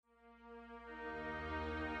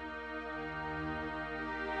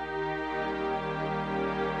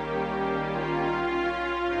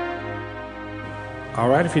All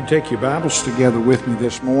right, if you take your Bibles together with me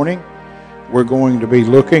this morning, we're going to be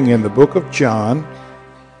looking in the book of John,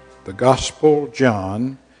 the Gospel of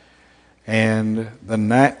John, and the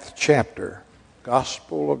 9th chapter.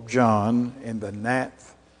 Gospel of John in the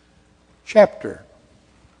 9th chapter.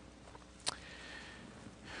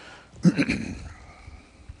 And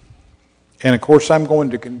of course, I'm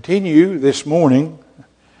going to continue this morning.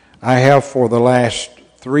 I have for the last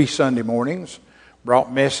 3 Sunday mornings brought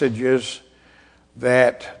messages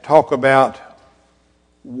that talk about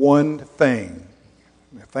one thing.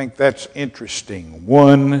 I think that's interesting.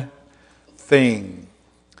 One thing.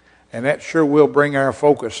 And that sure will bring our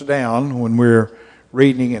focus down when we're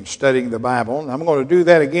reading and studying the Bible. And I'm going to do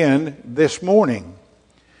that again this morning.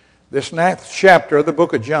 This 9th chapter of the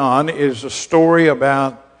book of John is a story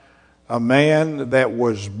about a man that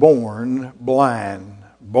was born blind.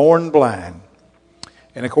 Born blind.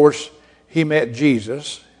 And of course, he met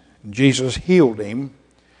Jesus. Jesus healed him.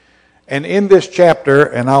 And in this chapter,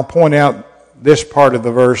 and I'll point out this part of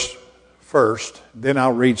the verse first, then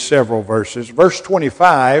I'll read several verses. Verse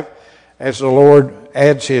 25, as the Lord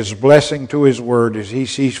adds His blessing to His word as He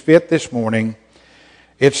sees fit this morning,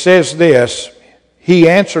 it says this, He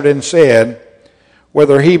answered and said,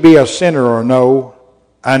 whether he be a sinner or no,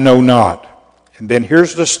 I know not. And then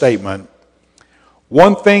here's the statement,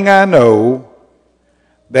 one thing I know,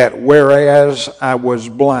 that whereas I was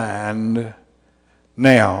blind,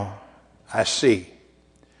 now I see.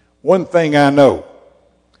 One thing I know.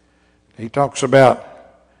 He talks about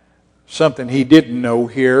something he didn't know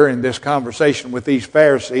here in this conversation with these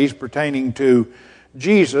Pharisees pertaining to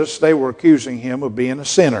Jesus. They were accusing him of being a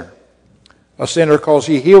sinner. A sinner because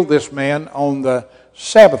he healed this man on the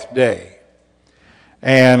Sabbath day.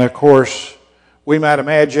 And of course, we might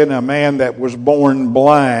imagine a man that was born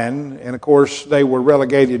blind, and of course they were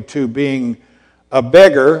relegated to being a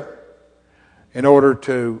beggar in order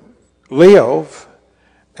to live,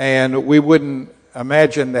 and we wouldn't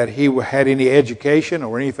imagine that he had any education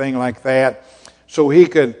or anything like that, so he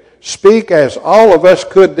could speak as all of us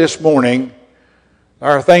could this morning. There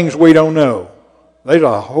are things we don't know. There's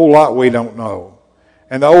a whole lot we don't know.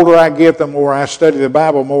 And the older I get, the more I study the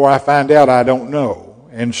Bible, the more I find out I don't know.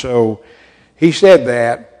 And so he said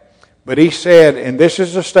that, but he said, and this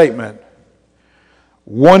is a statement,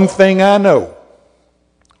 one thing I know,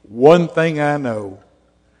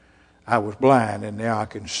 I was blind and now I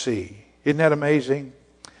can see. Isn't that amazing?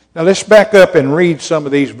 Now let's back up and read some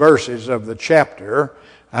of these verses of the chapter.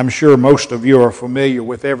 I'm sure most of you are familiar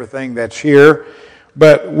with everything that's here,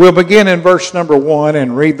 but we'll begin in verse number 1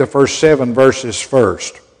 and read the first 7 verses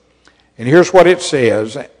first. And here's what it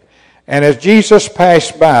says, and as Jesus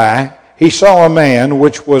passed by, he saw a man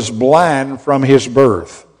which was blind from his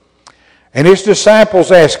birth. And his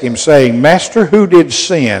disciples asked him, saying, Master, who did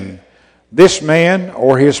sin, this man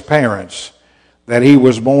or his parents, that he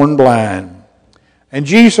was born blind? And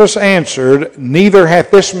Jesus answered, Neither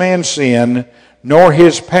hath this man sinned, nor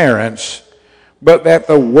his parents, but that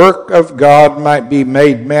the work of God might be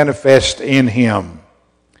made manifest in him.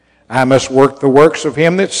 I must work the works of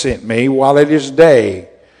him that sent me while it is day.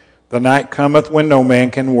 The night cometh when no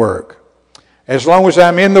man can work. As long as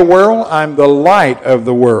I'm in the world, I'm the light of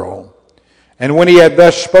the world. And when he had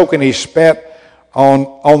thus spoken, he spat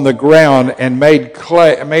on the ground and made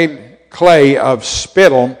clay of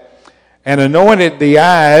spittle and anointed the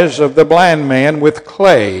eyes of the blind man with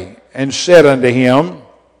clay and said unto him,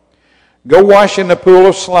 Go wash in the pool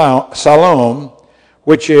of Siloam,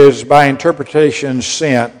 which is by interpretation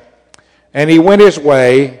sent. And he went his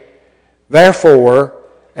way, therefore,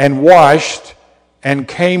 and washed and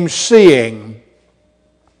came seeing.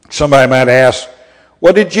 Somebody might ask,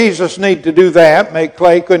 well, did Jesus need to do that, make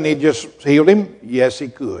clay? Couldn't he just heal him? Yes, he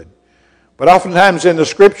could. But oftentimes in the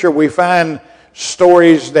Scripture we find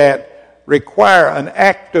stories that require an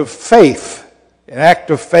act of faith and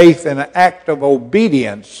an act of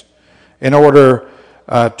obedience in order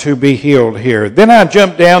to be healed here. Then I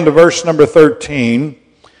jump down to verse number 13,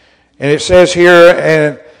 and it says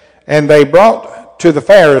here, and they brought to the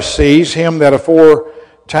Pharisees him that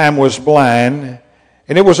aforetime was blind,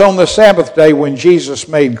 and it was on the Sabbath day when Jesus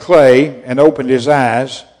made clay and opened his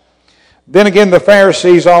eyes. Then again the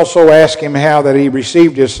Pharisees also asked him how that he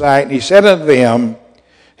received his sight, and he said unto them,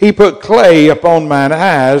 He put clay upon mine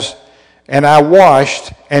eyes, and I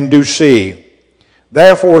washed and do see.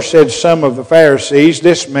 Therefore said some of the Pharisees,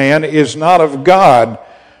 This man is not of God,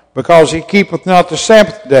 because he keepeth not the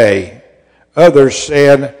Sabbath day. Others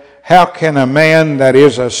said, How can a man that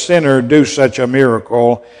is a sinner do such a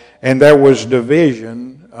miracle? And there was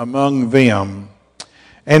division among them.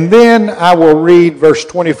 And then I will read verse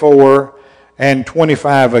 24 and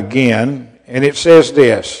 25 again. And it says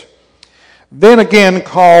this, Then again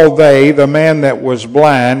called they the man that was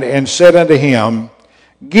blind, and said unto him,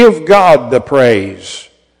 Give God the praise.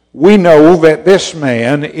 We know that this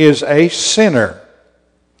man is a sinner.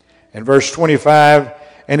 And verse 25,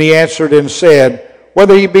 And he answered and said,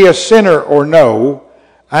 Whether he be a sinner or no,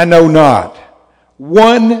 I know not.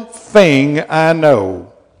 One thing I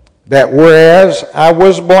know, that whereas I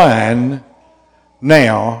was blind,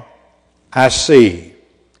 now I see.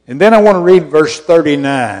 And then I want to read verse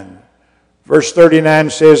 39. Verse 39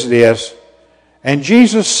 says this, And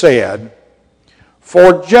Jesus said,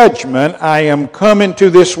 For judgment I am come into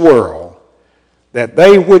this world, that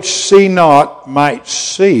they which see not might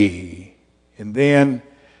see, and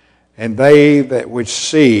they that which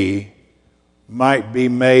see might be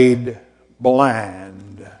made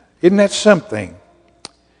blind. Isn't that something?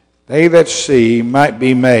 They that see might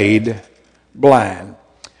be made blind.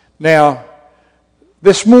 Now,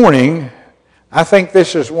 this morning, I think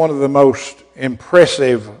this is one of the most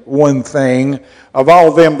impressive one thing of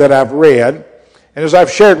all them that I've read. And as I've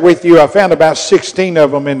shared with you, I found about 16 of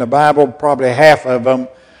them in the Bible. Probably half of them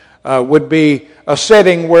would be a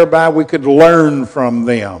setting whereby we could learn from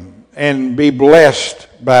them and be blessed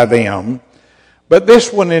by them. But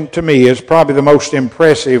this one, to me, is probably the most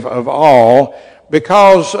impressive of all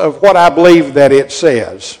because of what I believe that it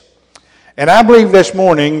says. And I believe this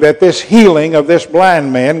morning that this healing of this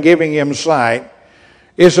blind man, giving him sight,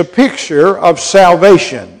 is a picture of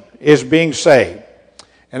salvation, is being saved.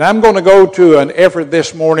 And I'm going to go to an effort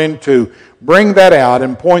this morning to bring that out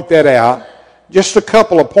and point that out. Just a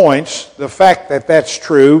couple of points, the fact that that's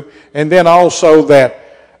true, and then also that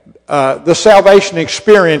the salvation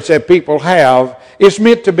experience that people have is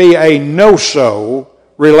meant to be a no-so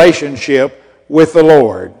relationship with the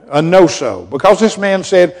Lord. A no-so. Because this man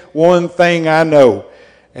said, One thing I know.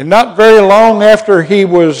 And not very long after he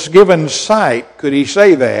was given sight could he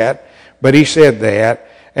say that, but he said that.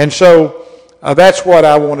 And so that's what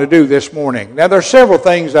I want to do this morning. Now, there are several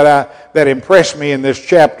things that impress me in this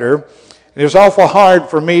chapter. It was awful hard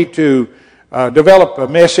for me to develop a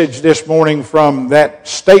message this morning from that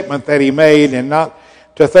statement that he made and not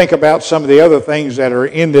to think about some of the other things that are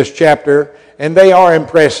in this chapter, and they are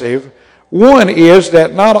impressive. One is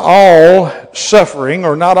that not all suffering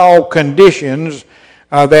or not all conditions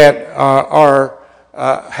that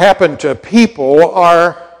happen to people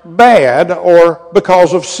are bad or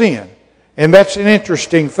because of sin. And that's an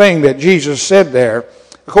interesting thing that Jesus said there.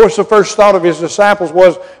 Of course, the first thought of his disciples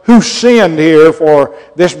was, who sinned here for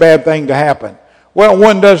this bad thing to happen? Well,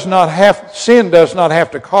 sin does not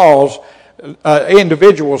have to cause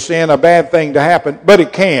individual sin, a bad thing to happen, but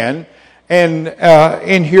it can. And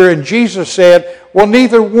in here, and Jesus said, well,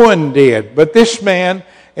 neither one did, but this man,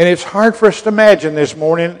 and it's hard for us to imagine this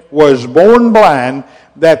morning, was born blind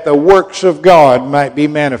that the works of God might be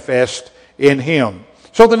manifest in him.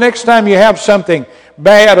 So the next time you have something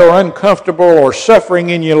bad or uncomfortable or suffering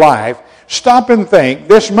in your life, stop and think,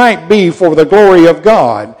 this might be for the glory of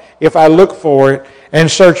God if I look for it and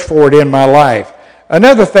search for it in my life.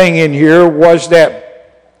 Another thing in here was that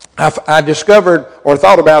I discovered or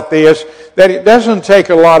thought about this, that it doesn't take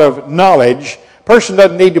a lot of knowledge. A person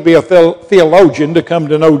doesn't need to be a theologian to come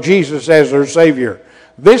to know Jesus as their Savior.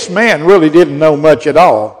 This man really didn't know much at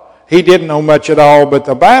all. He didn't know much at all, but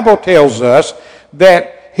the Bible tells us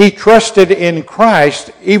that he trusted in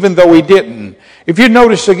Christ even though he didn't. If you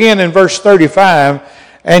notice again in verse 35,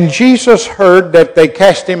 and Jesus heard that they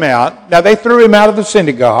cast him out. Now they threw him out of the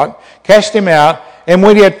synagogue, cast him out, and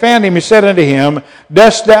when he had found him, he said unto him,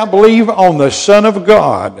 Dost thou believe on the Son of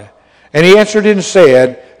God? And he answered and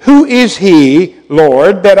said, Who is he,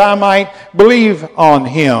 Lord, that I might believe on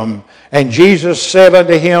him? And Jesus said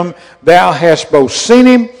unto him, Thou hast both seen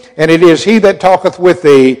him, and it is he that talketh with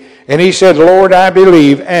thee. And he said, Lord, I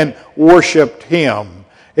believe, and worshipped him.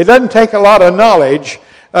 It doesn't take a lot of knowledge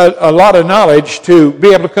to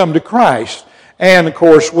be able to come to Christ. And of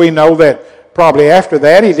course, we know that probably after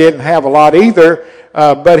that he didn't have a lot either,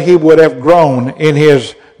 but he would have grown in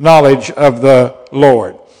his knowledge of the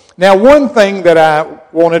Lord. Now, one thing that I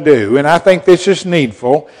want to do, and I think this is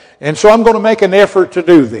needful, and so I'm going to make an effort to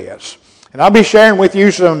do this. And I'll be sharing with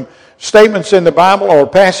you some statements in the Bible or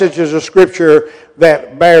passages of Scripture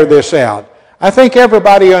that bear this out. I think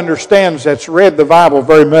everybody understands that's read the Bible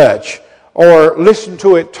very much or listened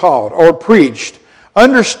to it taught or preached,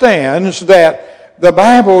 understands that the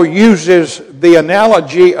Bible uses the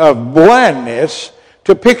analogy of blindness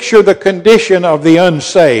to picture the condition of the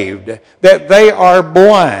unsaved, that they are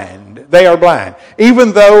blind. They are blind.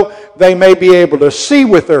 Even though they may be able to see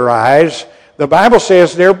with their eyes, the Bible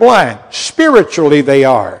says they're blind. Spiritually they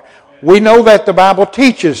are. we know that the Bible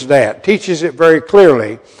teaches it very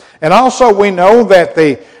clearly. And also we know that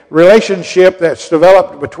the relationship that's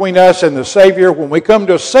developed between us and the Savior when we come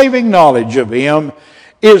to a saving knowledge of Him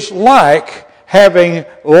is like having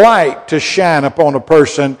light to shine upon a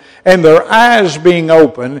person and their eyes being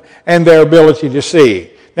open and their ability to see.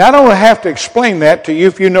 Now, I don't have to explain that to you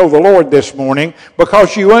if you know the Lord this morning,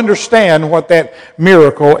 because you understand what that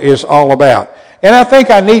miracle is all about. And I think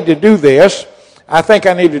I need to do this. I think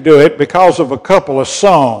I need to do it because of a couple of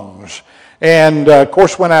songs. And, of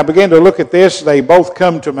course, when I begin to look at this, they both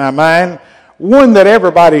come to my mind. One that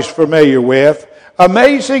everybody's familiar with,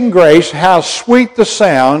 Amazing Grace, how sweet the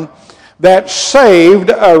sound that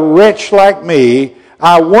saved a wretch like me.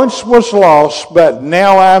 I once was lost, but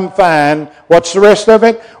now I'm fine. What's the rest of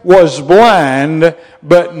it? Was blind,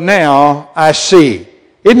 but now I see.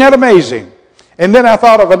 Isn't that amazing? And then I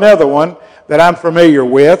thought of another one that I'm familiar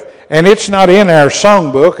with, and it's not in our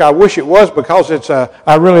songbook. I wish it was, because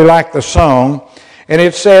I really like the song. And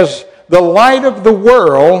it says, "The light of the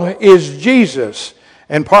world is Jesus."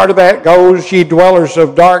 And part of that goes, "Ye dwellers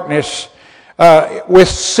of darkness, with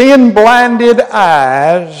sin-blinded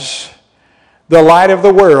eyes, the light of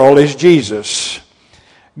the world is Jesus.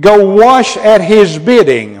 Go wash at His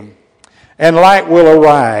bidding, and light will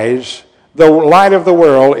arise. The light of the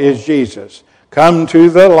world is Jesus. Come to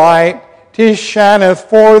the light, 'tis shineth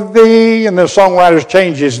for thee." And the songwriter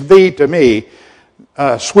changes "thee" to "me."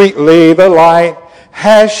 "Sweetly the light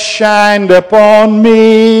has shined upon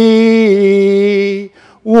me.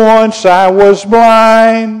 Once I was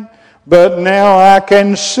blind, but now I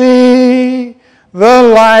can see. The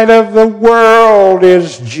light of the world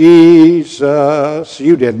is Jesus."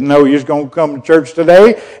 You didn't know you was going to come to church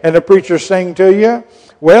today and the preacher sing to you?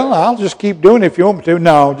 Well, I'll just keep doing it if you want me to.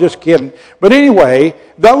 No, just kidding. But anyway,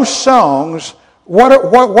 those songs,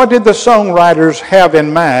 what did the songwriters have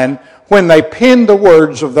in mind when they penned the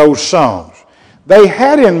words of those songs? They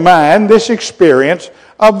had in mind this experience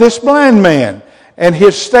of this blind man and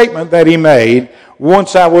his statement that he made,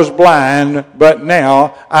 "Once I was blind, but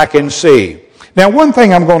now I can see." Now, one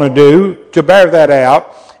thing I'm going to do to bear that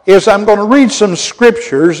out is I'm going to read some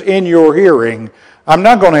scriptures in your hearing. I'm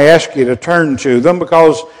not going to ask you to turn to them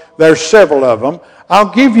because there's several of them. I'll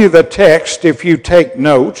give you the text if you take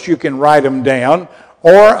notes. You can write them down,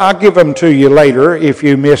 or I'll give them to you later if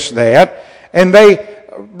you miss that. And they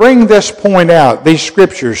bring this point out, these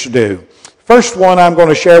scriptures do. First one I'm going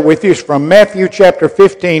to share with you is from Matthew chapter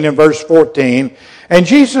 15 and verse 14. And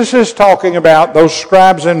Jesus is talking about those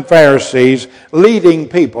scribes and Pharisees leading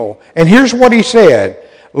people. And here's what He said: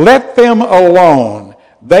 "Let them alone.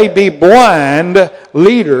 They be blind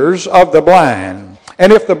leaders of the blind.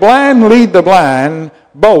 And if the blind lead the blind,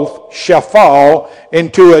 both shall fall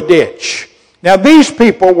into a ditch." Now, these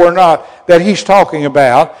people were not, that He's talking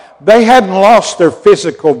about, they hadn't lost their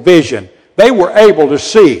physical vision. They were able to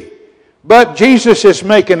see. But Jesus is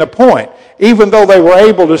making a point. Even though they were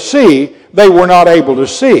able to see, they were not able to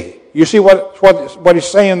see. You see what He's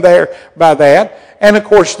saying there by that? And of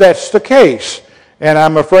course that's the case. And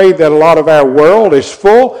I'm afraid that a lot of our world is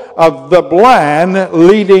full of the blind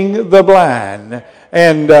leading the blind.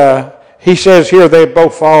 And He says here they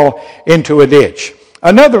both fall into a ditch.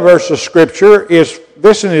 Another verse of Scripture is,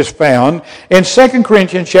 this one is found in 2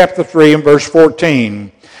 Corinthians chapter 3 and verse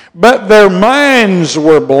 14. "But their minds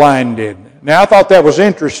were blinded." Now, I thought that was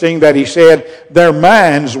interesting that He said their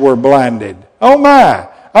minds were blinded. Oh my,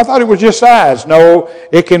 I thought it was just eyes. No,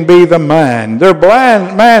 it can be the mind. Their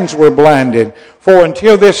minds were blinded. "For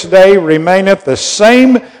until this day remaineth the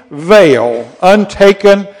same veil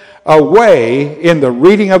untaken away in the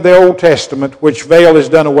reading of the Old Testament, which veil is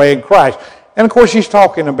done away in Christ." And of course He's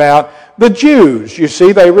talking about the Jews. You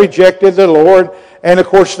see, they rejected the Lord. And of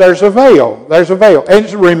course there's a veil. There's a veil. And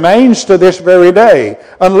it remains to this very day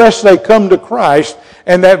unless they come to Christ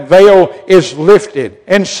and that veil is lifted.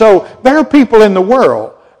 And so there are people in the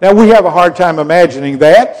world. Now we have a hard time imagining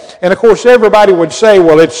that. And of course everybody would say,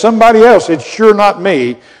 well, it's somebody else. It's sure not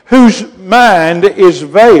me. Whose mind is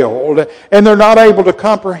veiled and they're not able to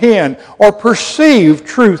comprehend or perceive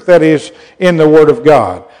truth that is in the Word of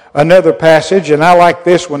God. Another passage, and I like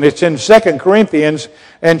this one, it's in 2 Corinthians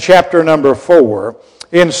and chapter number 4.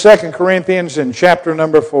 In 2 Corinthians and chapter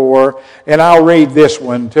number 4, and I'll read this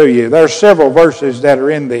one to you. There are several verses that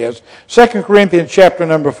are in this. 2 Corinthians chapter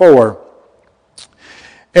number 4.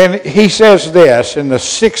 And he says this in the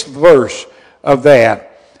 6th verse of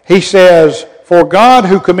that. He says, "For God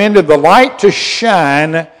who commanded the light to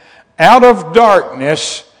shine out of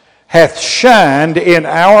darkness hath shined in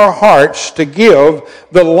our hearts to give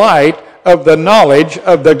the light of the knowledge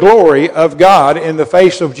of the glory of God in the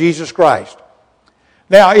face of Jesus Christ."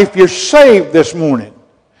 Now, if you're saved this morning,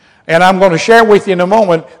 and I'm going to share with you in a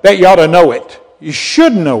moment that you ought to know it. You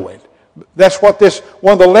should know it. That's what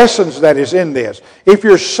one of the lessons that is in this. If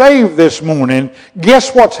you're saved this morning,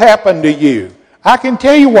 guess what's happened to you? I can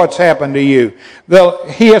tell you what's happened to you.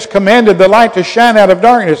 He has commanded the light to shine out of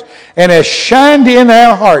darkness and has shined in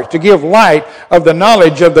our hearts to give light of the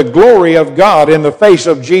knowledge of the glory of God in the face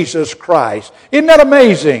of Jesus Christ. Isn't that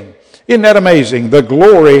amazing? Isn't that amazing? The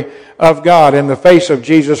glory of God in the face of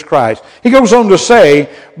Jesus Christ. He goes on to say,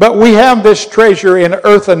 but we have this treasure in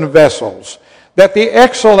earthen vessels, that the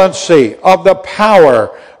excellency of the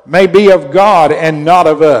power may be of God and not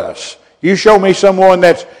of us. You show me someone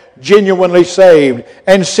that's genuinely saved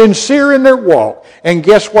and sincere in their walk, and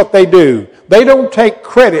guess what they do? They don't take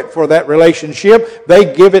credit for that relationship.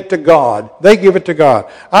 They give it to God. They give it to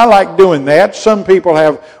God. I like doing that. Some people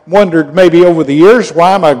have wondered maybe over the years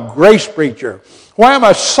why I'm a grace preacher. Why I'm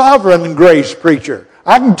a sovereign grace preacher.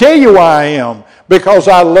 I can tell you why I am. Because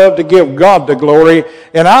I love to give God the glory,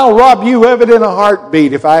 and I'll rob you of it in a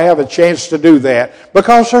heartbeat if I have a chance to do that.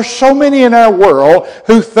 Because there's so many in our world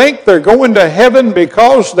who think they're going to heaven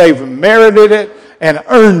because they've merited it and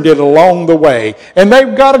earned it along the way. And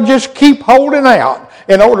they've got to just keep holding out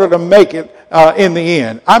in order to make it in the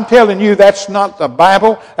end. I'm telling you, that's not the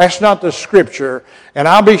Bible. That's not the Scripture. And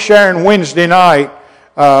I'll be sharing Wednesday night.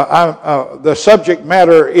 The subject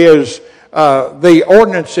matter is the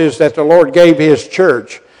ordinances that the Lord gave His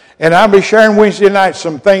church. And I'll be sharing Wednesday night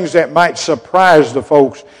some things that might surprise the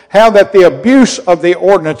folks. How that the abuse of the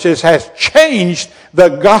ordinances has changed the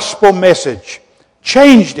gospel message.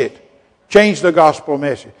 Changed it. Changed the gospel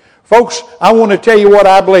message. Folks, I want to tell you what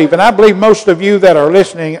I believe. And I believe most of you that are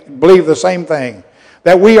listening believe the same thing.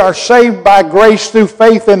 That we are saved by grace through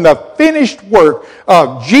faith in the finished work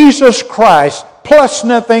of Jesus Christ, plus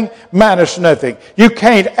nothing, minus nothing. You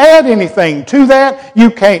can't add anything to that. You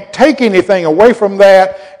can't take anything away from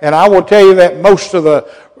that. And I will tell you that most of the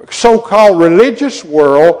so-called religious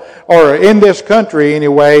world, or in this country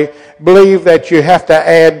anyway, believe that you have to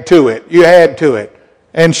add to it. You add to it.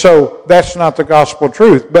 And so that's not the gospel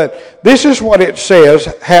truth. But this is what it says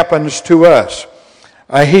happens to us.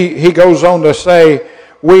 He goes on to say,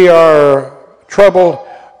 we are troubled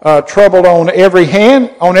on every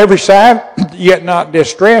hand, on every side, yet not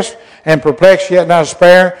distressed, and perplexed, yet not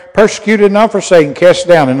despair, persecuted, not forsaken, cast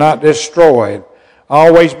down, and not destroyed.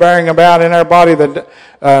 Always bearing about in our body the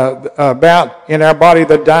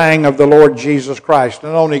dying of the Lord Jesus Christ.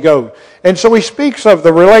 And on he goes. And so he speaks of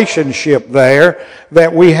the relationship there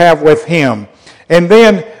that we have with Him. And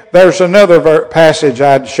then there's another passage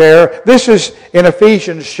I'd share. This is in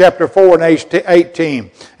Ephesians chapter 4 and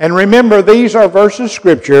 18. And remember, these are verses of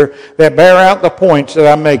Scripture that bear out the points that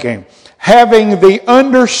I'm making. Having the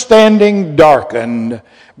understanding darkened,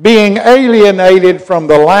 being alienated from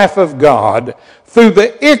the life of God through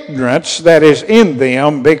the ignorance that is in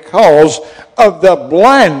them because of the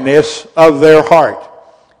blindness of their heart.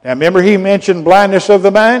 Now remember he mentioned blindness of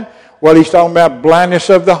the mind? Well, he's talking about blindness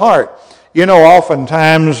of the heart. You know,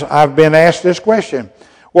 oftentimes I've been asked this question.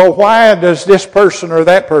 Well, why does this person or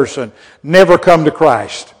that person never come to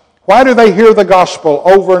Christ? Why do they hear the gospel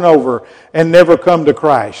over and over and never come to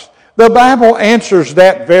Christ? The Bible answers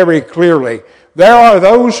that very clearly. There are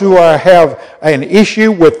those who have an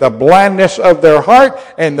issue with the blindness of their heart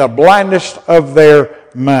and the blindness of their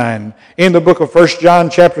mind. In the book of 1 John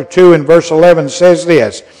chapter 2 and verse 11 says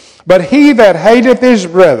this, but he that hateth his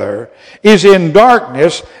brother is in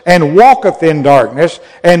darkness and walketh in darkness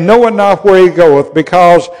and knoweth not where he goeth,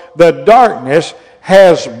 because the darkness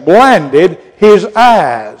has blinded his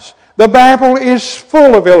eyes. The Bible is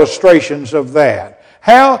full of illustrations of that.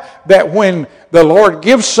 How that when the Lord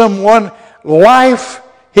gives someone life,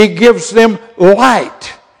 He gives them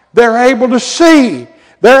light. They're able to see.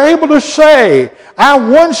 They're able to say, I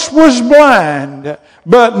once was blind,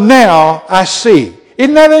 but now I see.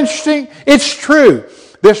 Isn't that interesting? It's true.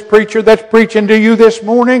 This preacher that's preaching to you this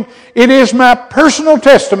morning, it is my personal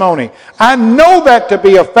testimony. I know that to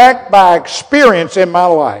be a fact by experience in my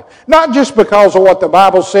life. Not just because of what the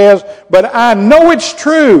Bible says, but I know it's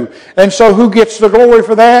true. And so who gets the glory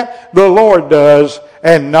for that? The Lord does,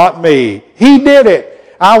 and not me. He did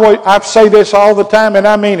it. I say this all the time, and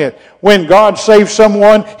I mean it. When God saves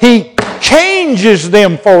someone, He changes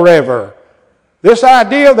them forever. This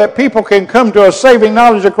idea that people can come to a saving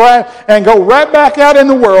knowledge of Christ and go right back out in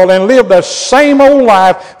the world and live the same old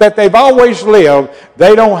life that they've always lived,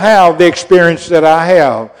 they don't have the experience that I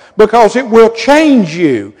have. Because it will change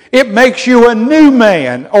you. It makes you a new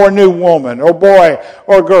man or a new woman or boy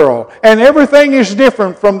or girl. And everything is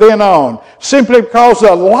different from then on. Simply because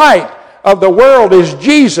the light of the world is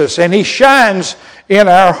Jesus, and He shines in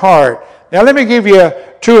our heart. Now let me give you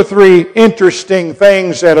 2 or 3 interesting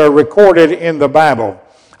things that are recorded in the Bible.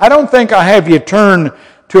 I don't think I have you turn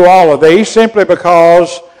to all of these simply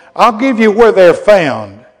because I'll give you where they're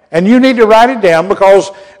found. And you need to write it down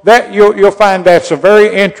because that you'll find that's a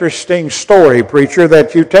very interesting story, preacher,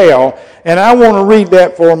 that you tell. And I want to read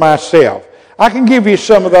that for myself. I can give you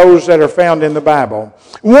some of those that are found in the Bible.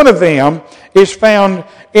 One of them is found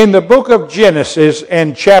in the book of Genesis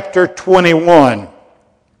and chapter 21.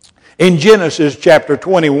 In Genesis chapter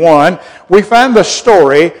 21, we find the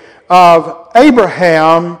story of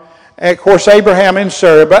Abraham, of course Abraham and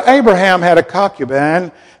Sarah, but Abraham had a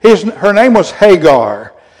concubine. Her name was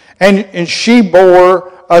Hagar, and she bore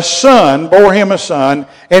him a son,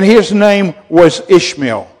 and his name was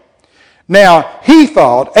Ishmael. Now,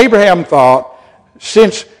 Abraham thought,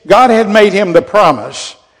 since God had made him the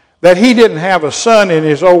promise that he didn't have a son in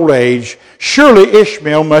his old age, surely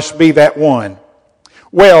Ishmael must be that one.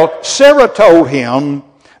 Well, Sarah told him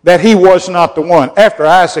that he was not the one. After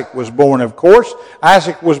Isaac was born, of course,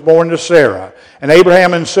 Isaac was born to Sarah. And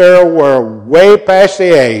Abraham and Sarah were way past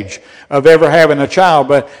the age of ever having a child,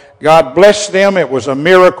 but God blessed them. It was a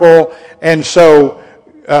miracle. And so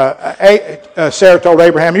Sarah told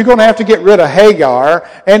Abraham, you're going to have to get rid of Hagar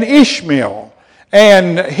and Ishmael.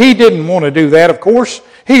 And he didn't want to do that, of course.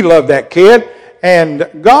 He loved that kid. And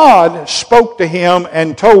God spoke to him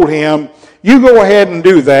and told him, you go ahead and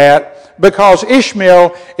do that, because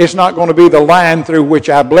Ishmael is not going to be the line through which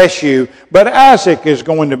I bless you, but Isaac is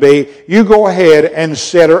going to be. You go ahead and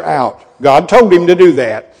set her out. God told him to do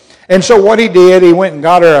that. And so what he did, he went and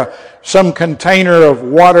got her some container of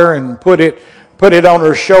water and put it on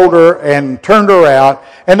her shoulder and turned her out.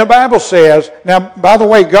 And the Bible says, now, by the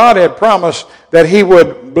way, God had promised that He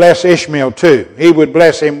would bless Ishmael too. He would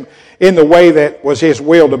bless him in the way that was His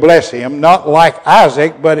will to bless him, not like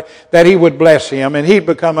Isaac, but that He would bless him, and he'd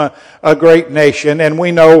become a great nation. And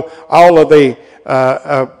we know all of the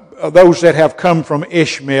those that have come from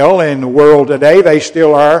Ishmael in the world today. They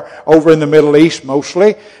still are over in the Middle East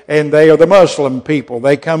mostly, and they are the Muslim people.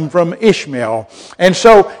 They come from Ishmael. And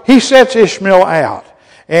so he sets Ishmael out.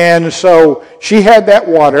 And so she had that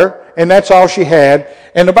water, and that's all she had.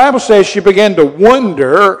 And the Bible says she began to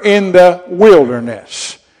wander in the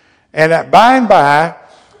wilderness. And by and by,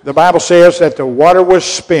 the Bible says that the water was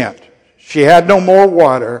spent. She had no more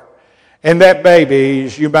water. And that baby,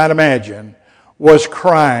 as you might imagine, was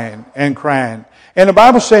crying and crying. And the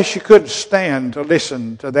Bible says she couldn't stand to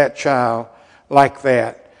listen to that child like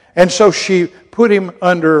that. And so she put him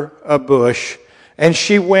under a bush, and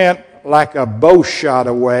she went like a bow shot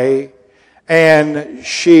away, and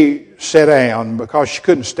she sat down because she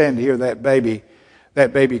couldn't stand to hear that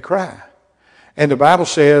baby cry. And the Bible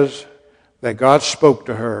says that God spoke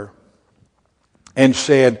to her and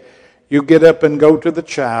said, you get up and go to the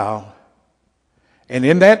child. And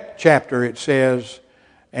in that chapter it says,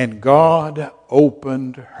 and God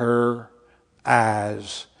opened her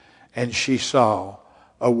eyes, and she saw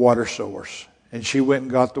a water source. And she went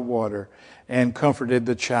and got the water and comforted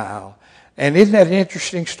the child. And isn't that an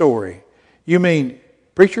interesting story? You mean,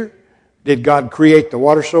 preacher, did God create the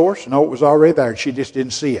water source? No, it was already there. She just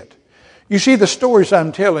didn't see it. You see, the stories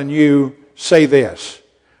I'm telling you say this.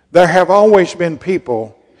 There have always been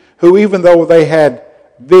people who, even though they had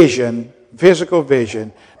vision, physical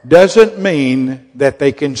vision, doesn't mean that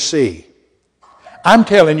they can see. I'm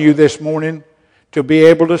telling you this morning, to be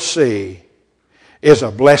able to see is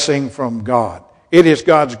a blessing from God. It is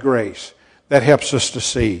God's grace that helps us to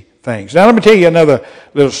see things. Now let me tell you another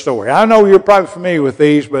little story. I know you're probably familiar with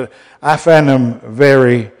these, but I find them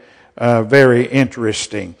very, very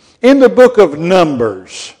interesting. In the book of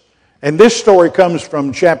Numbers, and this story comes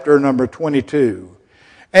from chapter number 22,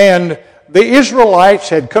 and the Israelites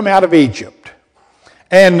had come out of Egypt,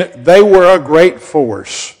 and they were a great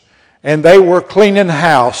force, and they were cleaning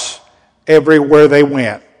house everywhere they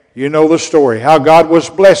went. You know the story, how God was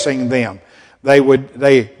blessing them.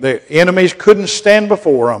 The enemies couldn't stand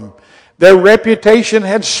before them. Their reputation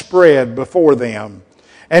had spread before them.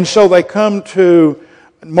 And so they come to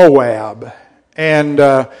Moab, and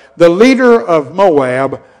the leader of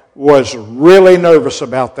Moab was really nervous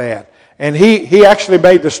about that. And he actually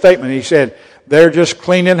made the statement. He said, they're just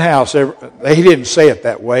cleaning house. He didn't say it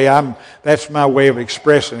that way. That's my way of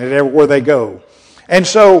expressing it everywhere they go. And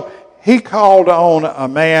so he called on a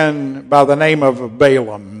man by the name of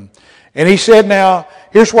Balaam. And he said, now,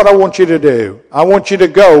 here's what I want you to do. I want you to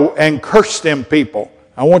go and curse them people.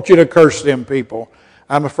 I want you to curse them people.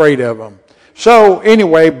 I'm afraid of them. So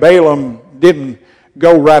anyway, Balaam didn't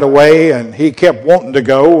go right away, and he kept wanting to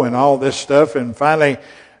go and all this stuff. And finally,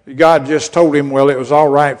 God just told him, well, it was all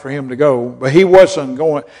right for him to go. But he wasn't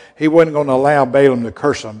going to allow Balaam to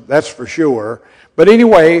curse him. That's for sure. But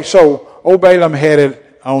anyway, so old Balaam headed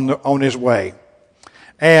on his way.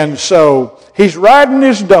 And so he's riding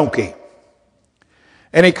his donkey.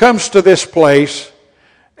 And he comes to this place,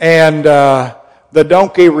 and the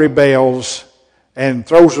donkey rebels and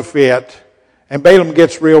throws a fit. And Balaam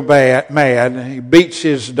gets real mad. He beats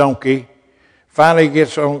his donkey. Finally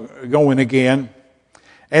gets going again.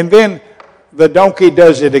 And then the donkey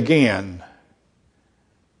does it again.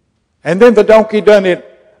 And then the donkey done it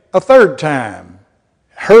a third time.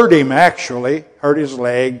 Hurt him, actually. Hurt his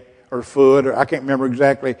leg or foot. Or I can't remember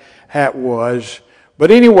exactly how it was.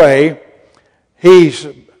 But anyway, he's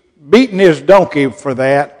beaten his donkey for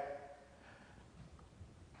that.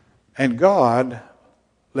 And God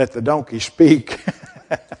let the donkey speak.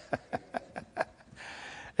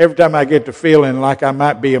 Every time I get to feeling like I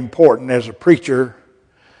might be important as a preacher,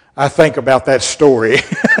 I think about that story.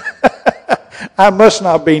 I must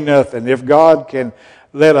not be nothing. If God can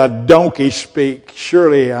let a donkey speak,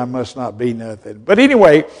 surely I must not be nothing. But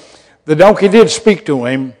anyway, the donkey did speak to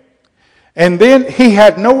him, and then he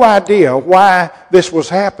had no idea why this was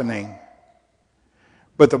happening.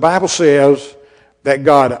 But the Bible says that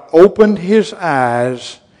God opened his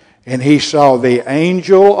eyes, and he saw the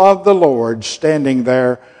angel of the Lord standing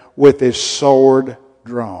there with his sword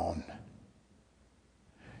drawn.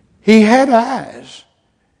 He had eyes.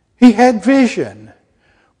 He had vision.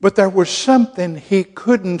 But there was something he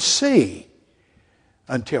couldn't see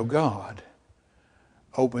until God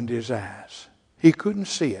opened his eyes. He couldn't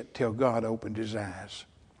see it till God opened his eyes.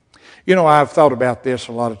 You know, I've thought about this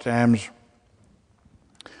a lot of times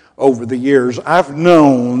over the years. I've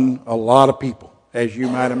known a lot of people, as you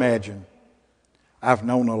might imagine. I've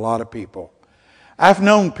known a lot of people. I've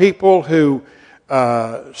known people who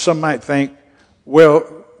some might think,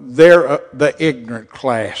 well, they're the ignorant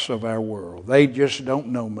class of our world. They just don't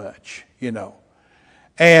know much, you know.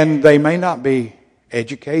 And they may not be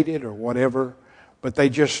educated or whatever, but they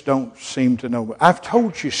just don't seem to know. I've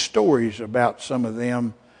told you stories about some of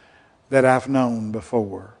them that I've known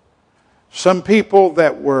before. Some people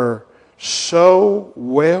that were so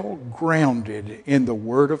well grounded in the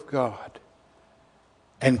Word of God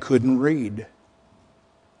and couldn't read.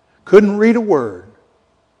 Couldn't read a word.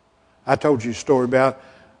 I told you a story about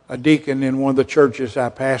a deacon in one of the churches I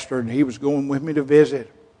pastored, and he was going with me to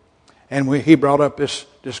visit. And he brought up this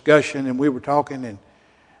discussion, and we were talking,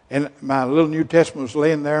 and my little New Testament was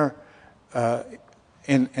laying there,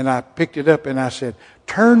 and I picked it up, and I said,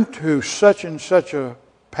 turn to such and such a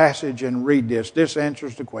passage and read this. This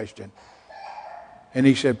answers the question. And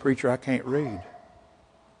he said, preacher, I can't read.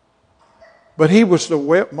 But he was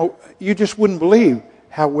you just wouldn't believe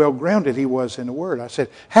how well grounded he was in the Word. I said,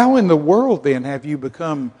 how in the world then have you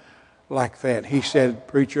become like that? He said,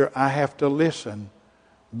 preacher, I have to listen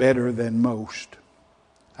better than most.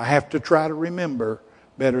 I have to try to remember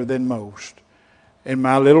better than most. And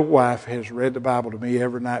my little wife has read the Bible to me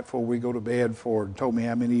every night before we go to bed and told me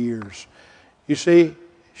how many years. You see, it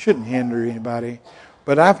shouldn't hinder anybody.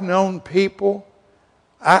 But I've known people.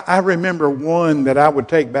 I remember one that I would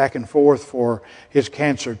take back and forth for his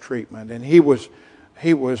cancer treatment, and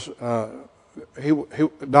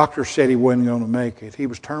doctor said he wasn't going to make it. He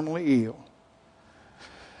was terminally ill.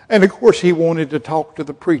 And of course he wanted to talk to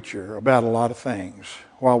the preacher about a lot of things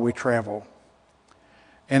while we traveled.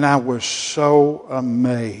 And I was so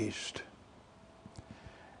amazed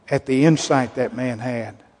at the insight that man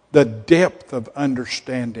had, the depth of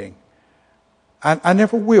understanding. I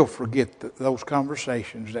never will forget those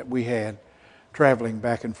conversations that we had traveling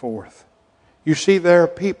back and forth. You see, there are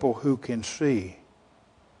people who can see,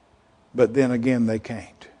 but then again they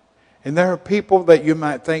can't. And there are people that you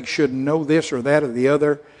might think should know this or that or the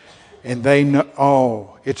other, and they know.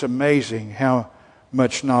 Oh, it's amazing how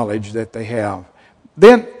much knowledge that they have.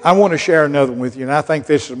 Then I want to share another one with you, and I think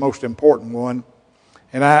this is the most important one,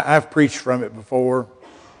 and I've preached from it before.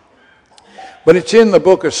 But it's in the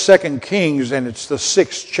book of 2 Kings, and it's the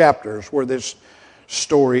 6th chapters where this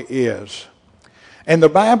story is. And the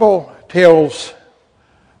Bible tells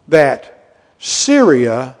that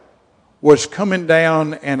Syria was coming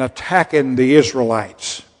down and attacking the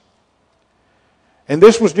Israelites. And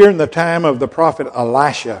this was during the time of the prophet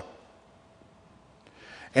Elisha.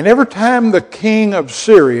 And every time the king of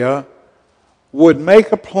Syria would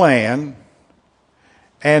make a plan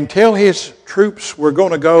and tell his troops, we're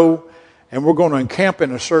going to go and we're going to encamp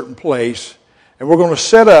in a certain place, and we're going to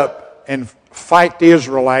set up and fight the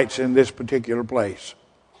Israelites in this particular place.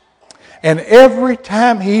 And every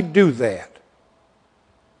time he'd do that,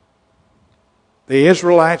 the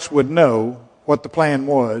Israelites would know what the plan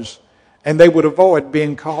was, and they would avoid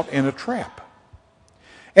being caught in a trap.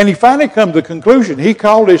 And he finally come to the conclusion. He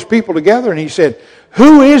called his people together and he said,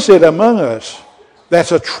 who is it among us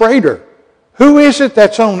that's a traitor? Who is it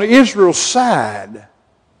that's on Israel's side?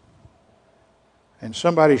 And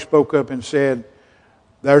somebody spoke up and said,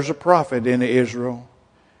 there's a prophet in Israel,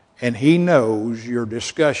 and he knows your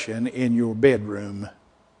discussion in your bedroom.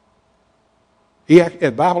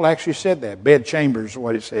 The Bible actually said that. Bed chambers is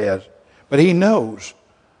what it says. But he knows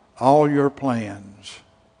all your plans.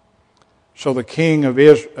 So the king of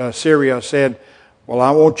Syria said, well,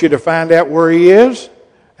 I want you to find out where he is,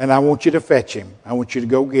 and I want you to fetch him. I want you to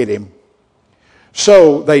go get him.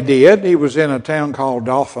 So they did. He was in a town called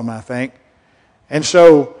Dothan, I think. And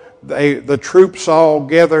so the troops all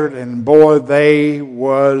gathered, and boy, it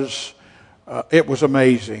was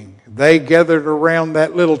amazing. They gathered around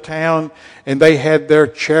that little town, and they had their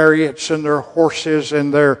chariots and their horses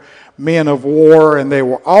and their men of war, and they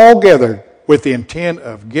were all gathered with the intent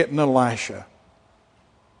of getting Elisha.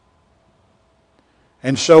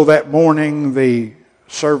 And so that morning, the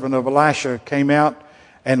servant of Elisha came out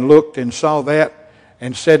and looked and saw that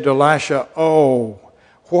and said to Elisha, oh,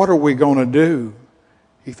 what are we going to do?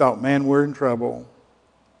 He thought, man, we're in trouble.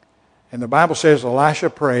 And the Bible says Elisha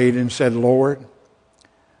prayed and said, Lord,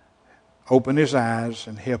 open his eyes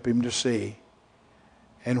and help him to see.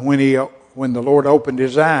 And when the Lord opened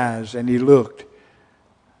his eyes and he looked,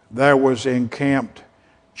 there was encamped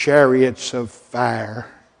chariots of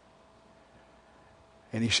fire.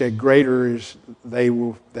 And he said, greater is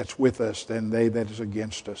that's with us than they that is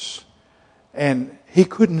against us. And he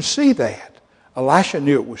couldn't see that. Elisha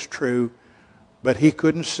knew it was true, but he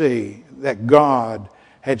couldn't see that God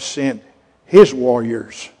had sent his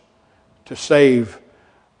warriors to save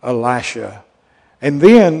Elisha. And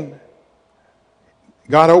then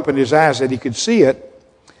God opened his eyes that he could see it.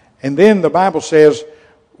 And then the Bible says,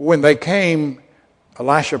 when they came,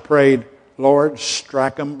 Elisha prayed, Lord,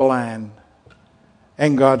 strike them blind.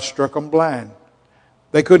 And God struck them blind.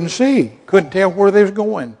 They couldn't see, couldn't tell where they was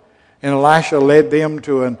going. And Elisha led them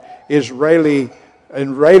to an Israeli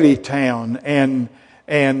town and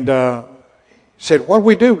said, what do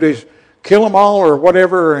we do? Just kill them all or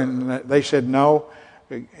whatever? And they said, no,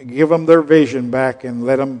 give them their vision back and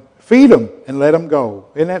let them feed them and let them go.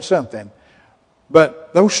 Isn't that something?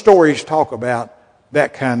 But those stories talk about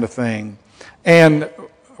that kind of thing. And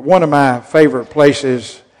one of my favorite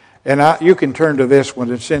places, and you can turn to this one,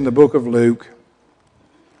 it's in the book of Luke.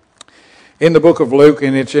 In the book of Luke,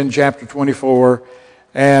 and it's in chapter 24.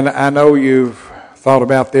 And I know you've thought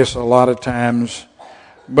about this a lot of times.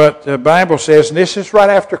 But the Bible says, and this is right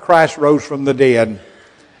after Christ rose from the dead.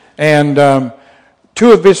 And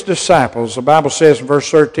two of his disciples, the Bible says in verse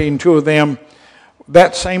 13, two of them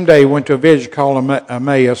that same day went to a village called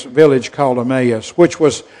Emmaus, which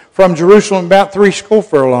was from Jerusalem about 60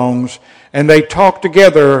 furlongs. And they talked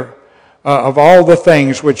together of all the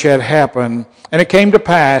things which had happened. And it came to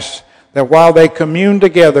pass that while they communed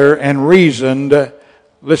together and reasoned,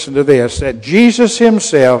 listen to this, that Jesus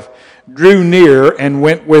himself drew near and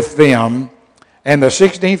went with them. And the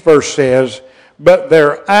 16th verse says, but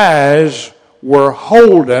their eyes were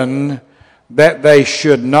holden that they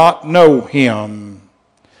should not know him.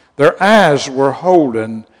 Their eyes were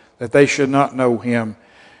holden that they should not know him.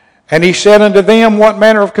 And he said unto them, what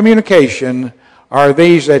manner of communication are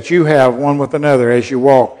these that you have one with another as you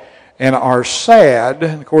walk, and are sad?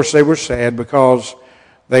 And of course they were sad because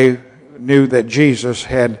they knew that Jesus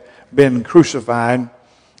had been crucified.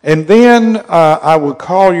 And then I would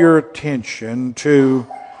call your attention to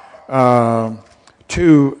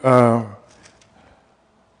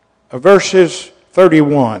verses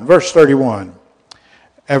 31. Verse 31.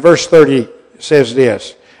 And verse 30 says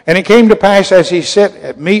this. And it came to pass as he sat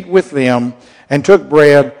at meat with them, and took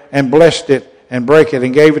bread, and blessed it, and brake it,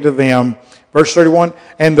 and gave it to them. Verse 31.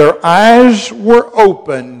 And their eyes were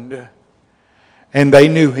opened, and they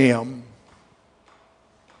knew him.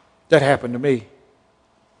 That happened to me.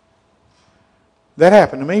 That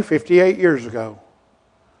happened to me 58 years ago.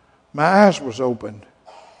 My eyes was opened,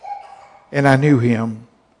 and I knew him.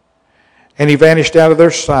 And he vanished out of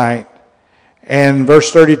their sight. And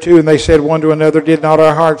verse 32, and they said one to another, did not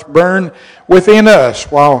our hearts burn within us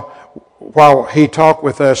while he talked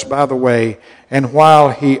with us by the way, and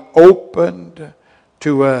while he opened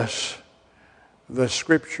to us the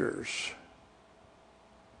Scriptures?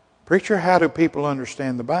 Preacher, how do people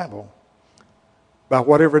understand the Bible? By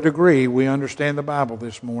whatever degree we understand the Bible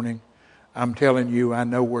this morning, I'm telling you, I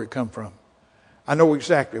know where it come from. I know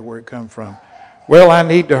exactly where it come from. Well, I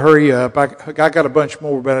need to hurry up. I got a bunch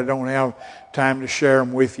more, but I don't have time to share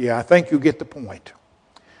them with you. I think you get the point.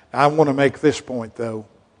 I want to make this point, though.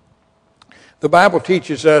 The Bible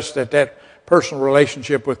teaches us that personal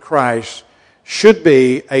relationship with Christ should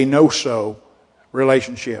be a no-so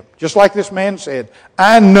relationship. Just like this man said,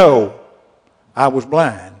 I know I was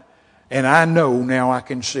blind, and I know now I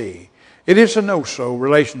can see. It is a no-so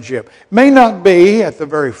relationship. May not be at the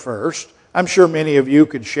very first. I'm sure many of you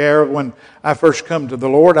could share when I first come to the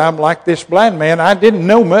Lord. I'm like this blind man. I didn't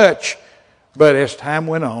know much. But as time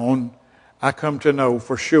went on, I come to know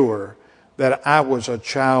for sure that I was a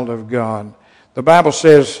child of God. The Bible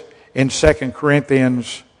says in 2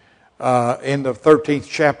 Corinthians, in the 13th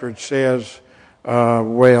chapter, it says,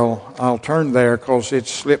 I'll turn there because it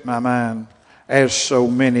slipped my mind, as so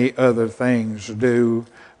many other things do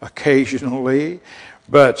occasionally.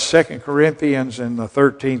 But 2 Corinthians in the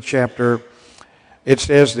 13th chapter, it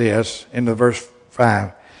says this in the verse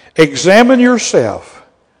 5. Examine yourself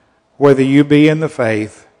whether you be in the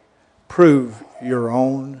faith. Prove your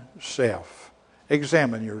own self.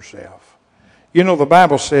 Examine yourself. You know, the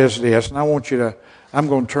Bible says this, and I'm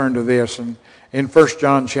going to turn to this in 1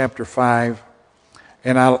 John chapter 5,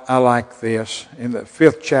 and I like this, in the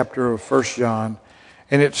 5th chapter of 1 John,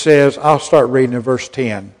 and it says, I'll start reading in verse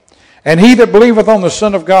 10. And he that believeth on the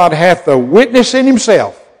Son of God hath the witness in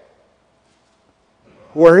himself.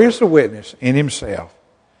 Where is the witness? In himself.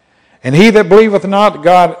 And he that believeth not,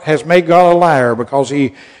 God has made God a liar, because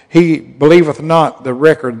he believeth not the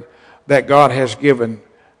record that God has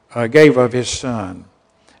gave of his Son.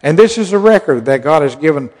 And this is the record that God has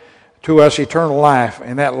given to us, eternal life,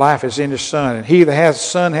 and that life is in his Son. And he that hath the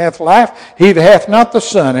Son hath life, he that hath not the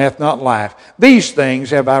Son hath not life. These things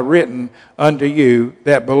have I written unto you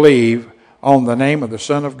that believe on the name of the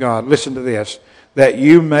Son of God. Listen to this, that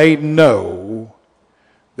you may know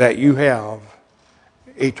that you have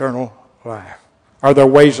eternal life. Are there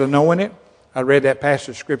ways of knowing it? I read that passage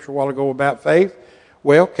of Scripture a while ago about faith.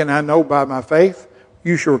 Well, can I know by my faith?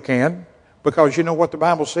 You sure can, because you know what the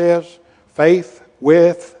Bible says? Faith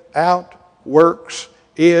without works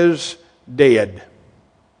is dead.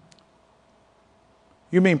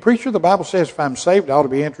 You mean, preacher, the Bible says if I'm saved, I ought to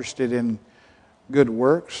be interested in good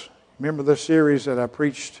works. Remember the series that I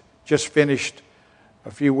preached, just finished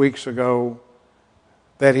a few weeks ago,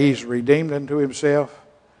 that he's redeemed unto himself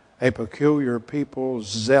a peculiar people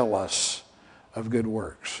zealous of good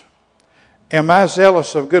works. Am I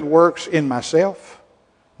zealous of good works in myself?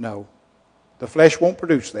 No. The flesh won't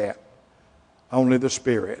produce that. Only the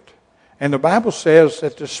Spirit. And the Bible says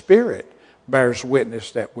that the Spirit bears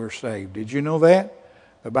witness that we're saved. Did you know that?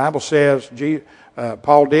 The Bible says,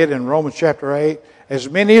 Paul did in Romans chapter 8, as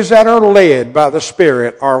many as that are led by the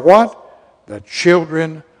Spirit are what? The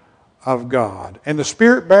children of God. And the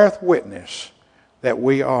Spirit beareth witness that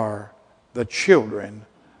we are the children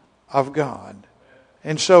of God.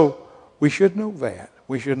 And so we should know that.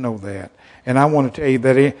 We should know that. And I want to tell you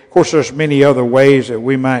that, of course, there's many other ways that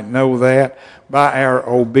we might know that by our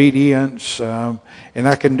obedience. And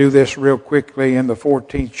I can do this real quickly in the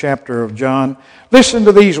 14th chapter of John. Listen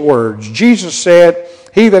to these words. Jesus said,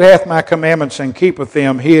 he that hath my commandments and keepeth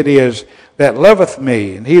them, he it is that loveth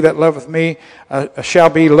me. And he that loveth me shall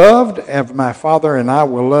be loved of my Father, and I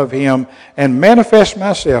will love him and manifest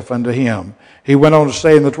myself unto him. He went on to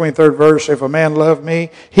say in the 23rd verse, if a man love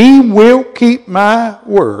me, he will keep my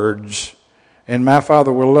words, and my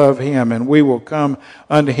Father will love him, and we will come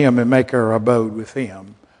unto him and make our abode with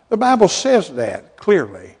him. The Bible says that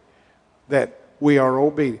clearly, that we are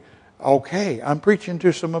obedient. Okay, I'm preaching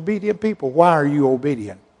to some obedient people. Why are you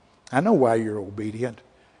obedient? I know why you're obedient.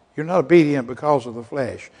 You're not obedient because of the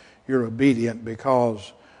flesh. You're obedient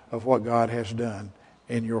because of what God has done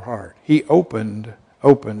in your heart. He opens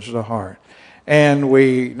the heart. And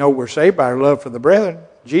we know we're saved by our love for the brethren.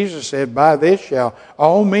 Jesus said, by this shall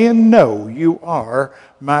all men know you are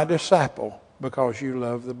my disciple, because you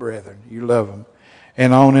love the brethren. You love them.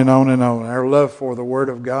 And on and on and on. Our love for the Word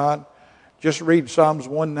of God. Just read Psalms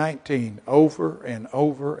 119 over and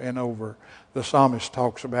over and over. The psalmist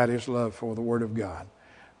talks about his love for the Word of God.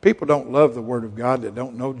 People don't love the Word of God that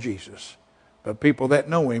don't know Jesus. But people that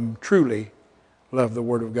know Him truly love the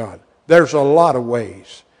Word of God. There's a lot of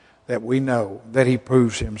ways that we know that He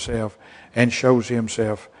proves Himself and shows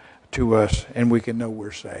Himself to us, and we can know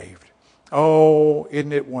we're saved. Oh,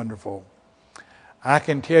 isn't it wonderful? I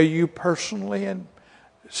can tell you personally and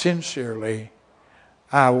sincerely,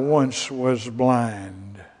 I once was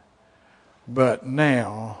blind, but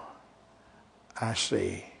now I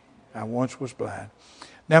see. I once was blind.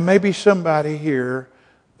 Now maybe somebody here,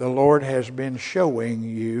 the Lord has been showing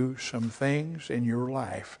you some things in your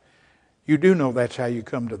life. You do know that's how you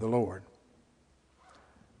come to the Lord.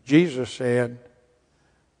 Jesus said,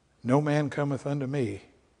 no man cometh unto me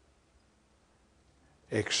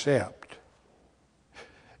except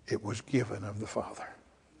it was given of the Father.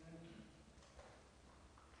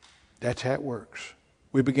 That's how it works.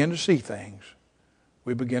 We begin to see things.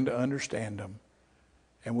 We begin to understand them.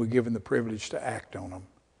 And we're given the privilege to act on them.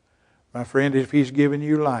 My friend, if He's given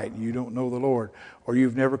you light and you don't know the Lord, or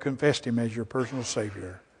you've never confessed Him as your personal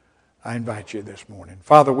Savior, I invite you this morning.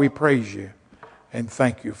 Father, we praise You and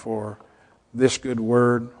thank You for this good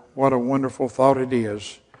word. What a wonderful thought it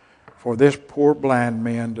is for this poor blind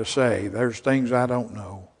man to say, there's things I don't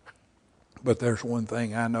know, but there's one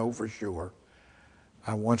thing I know for sure.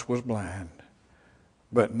 I once was blind,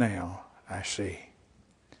 but now I see.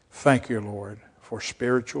 Thank You, Lord, for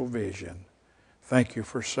spiritual vision. Thank You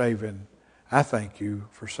for saving. I thank You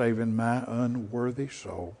for saving my unworthy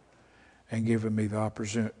soul and giving me the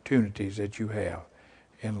opportunities that You have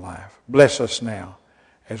in life. Bless us now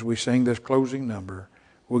as we sing this closing number.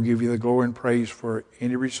 We'll give You the glory and praise for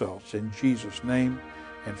any results. In Jesus' name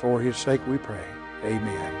and for His sake we pray.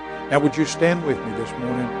 Amen. Now would you stand with me this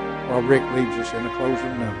morning while Rick leads us in a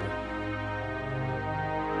closing number.